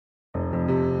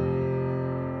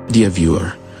Dear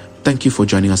viewer, thank you for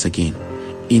joining us again.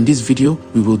 In this video,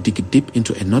 we will dig deep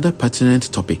into another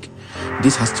pertinent topic.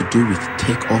 This has to do with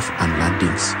takeoff and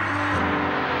landings.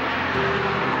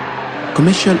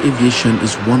 Commercial aviation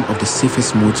is one of the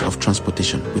safest modes of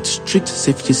transportation, with strict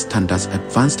safety standards,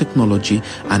 advanced technology,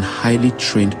 and highly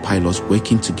trained pilots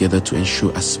working together to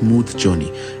ensure a smooth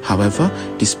journey. However,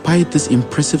 despite this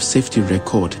impressive safety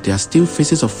record, there are still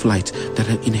phases of flight that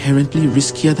are inherently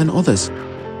riskier than others.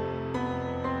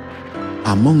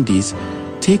 Among these,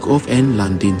 takeoff and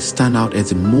landing stand out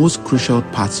as the most crucial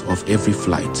parts of every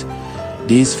flight.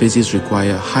 These phases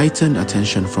require heightened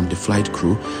attention from the flight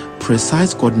crew,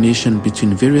 precise coordination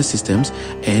between various systems,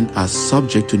 and are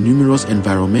subject to numerous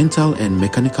environmental and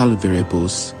mechanical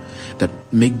variables that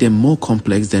make them more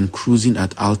complex than cruising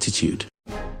at altitude.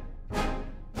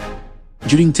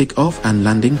 During takeoff and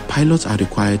landing, pilots are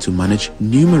required to manage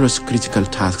numerous critical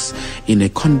tasks in a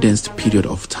condensed period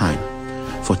of time.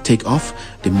 For takeoff,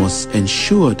 they must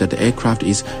ensure that the aircraft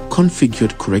is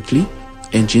configured correctly,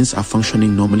 engines are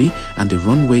functioning normally, and the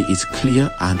runway is clear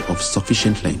and of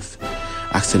sufficient length.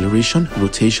 Acceleration,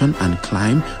 rotation, and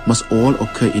climb must all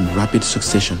occur in rapid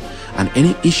succession, and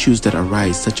any issues that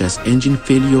arise such as engine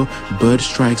failure, bird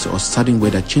strikes, or sudden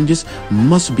weather changes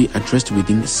must be addressed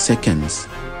within seconds.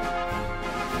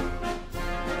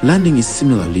 Landing is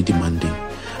similarly demanding.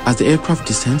 As the aircraft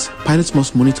descends, pilots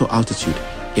must monitor altitude,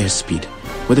 airspeed,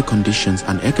 weather conditions,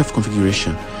 and aircraft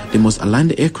configuration. They must align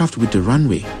the aircraft with the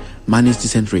runway, manage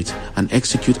descent rate, and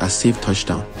execute a safe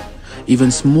touchdown.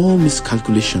 Even small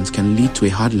miscalculations can lead to a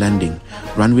hard landing,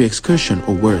 runway excursion,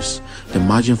 or worse. The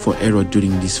margin for error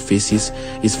during these phases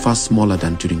is far smaller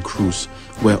than during cruise,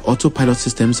 where autopilot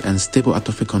systems and stable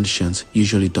atmospheric conditions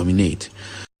usually dominate.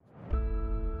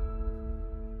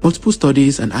 Multiple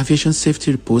studies and aviation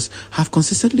safety reports have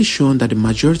consistently shown that the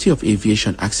majority of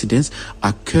aviation accidents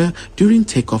occur during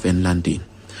takeoff and landing.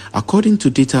 According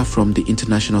to data from the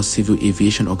International Civil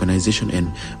Aviation Organization and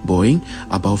Boeing,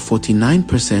 about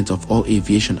 49% of all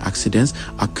aviation accidents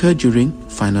occur during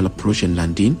final approach and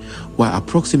landing, while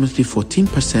approximately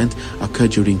 14% occur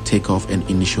during takeoff and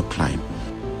initial climb.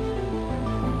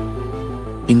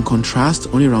 In contrast,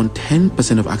 only around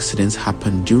 10% of accidents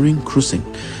happen during cruising,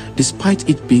 despite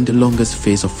it being the longest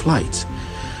phase of flight.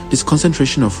 This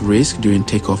concentration of risk during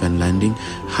takeoff and landing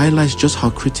highlights just how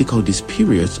critical these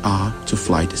periods are to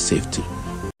flight safety.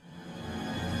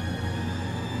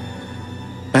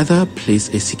 Weather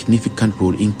plays a significant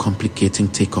role in complicating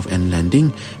takeoff and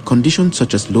landing. Conditions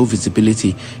such as low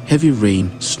visibility, heavy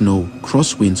rain, snow,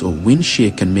 crosswinds, or wind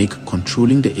shear can make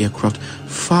controlling the aircraft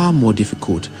far more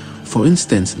difficult. For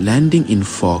instance, landing in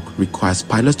fog requires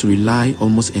pilots to rely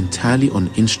almost entirely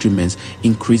on instruments,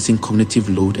 increasing cognitive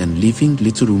load and leaving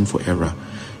little room for error.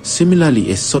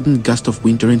 Similarly, a sudden gust of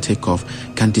wind during takeoff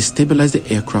can destabilize the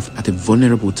aircraft at a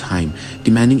vulnerable time,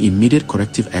 demanding immediate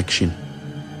corrective action.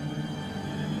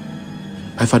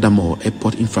 Furthermore,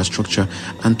 airport infrastructure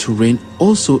and terrain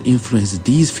also influence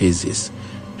these phases.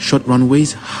 Short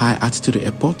runways, high altitude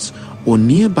airports, or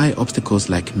nearby obstacles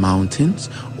like mountains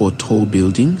or tall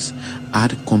buildings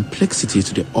add complexity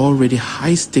to the already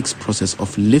high-stakes process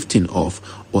of lifting off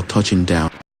or touching down.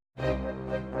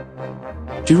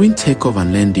 During takeoff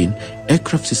and landing,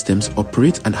 aircraft systems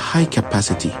operate at high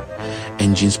capacity.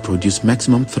 Engines produce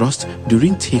maximum thrust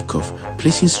during takeoff,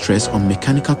 placing stress on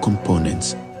mechanical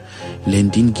components.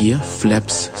 Landing gear,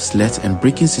 flaps, slats, and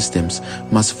braking systems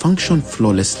must function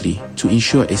flawlessly to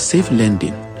ensure a safe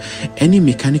landing. Any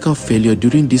mechanical failure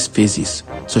during these phases,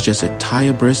 such as a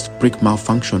tire burst, brake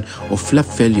malfunction, or flap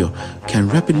failure, can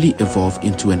rapidly evolve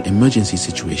into an emergency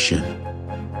situation.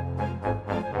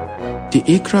 The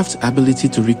aircraft's ability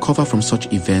to recover from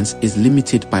such events is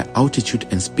limited by altitude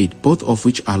and speed, both of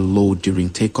which are low during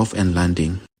takeoff and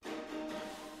landing.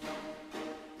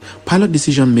 Pilot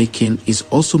decision-making is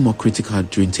also more critical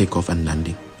during takeoff and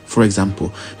landing. For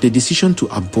example, the decision to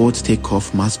abort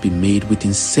takeoff must be made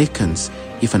within seconds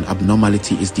if an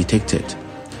abnormality is detected.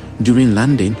 During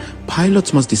landing,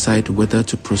 pilots must decide whether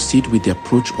to proceed with the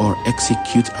approach or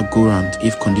execute a go-round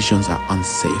if conditions are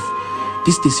unsafe.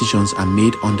 These decisions are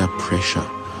made under pressure,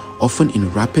 often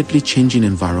in rapidly changing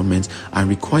environments, and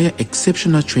require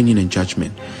exceptional training and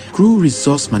judgment. Crew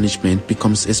resource management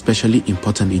becomes especially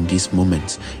important in these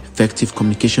moments. Effective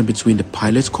communication between the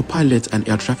pilot, co-pilot, and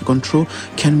air traffic control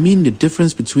can mean the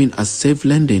difference between a safe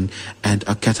landing and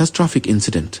a catastrophic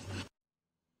incident.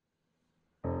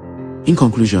 In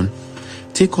conclusion,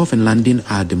 takeoff and landing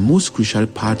are the most crucial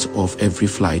parts of every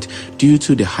flight due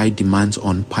to the high demands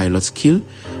on pilot skill,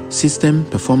 system,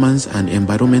 performance, and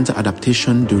environmental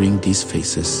adaptation during these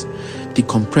phases. The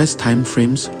compressed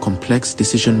timeframes, complex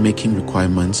decision-making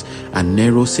requirements, and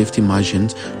narrow safety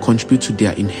margins contribute to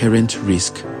their inherent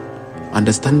risk.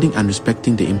 Understanding and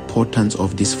respecting the importance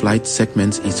of these flight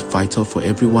segments is vital for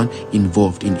everyone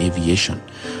involved in aviation,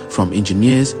 from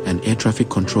engineers and air traffic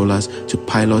controllers to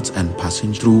pilots and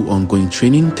passengers. Through ongoing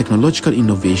training, technological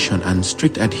innovation, and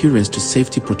strict adherence to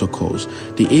safety protocols,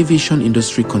 the aviation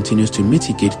industry continues to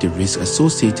mitigate the risk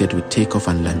associated with takeoff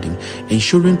and landing,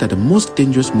 ensuring that the most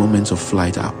dangerous moments of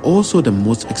flight are also the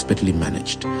most expertly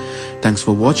managed. Thanks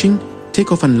for watching.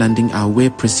 Takeoff and landing are where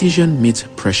precision meets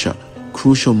pressure,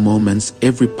 crucial moments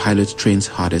every pilot trains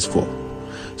hardest for.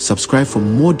 Subscribe for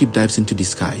more deep dives into the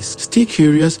skies. Stay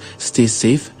curious, stay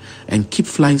safe, and keep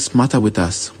flying smarter with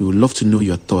us. We would love to know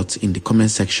your thoughts in the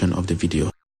comment section of the video.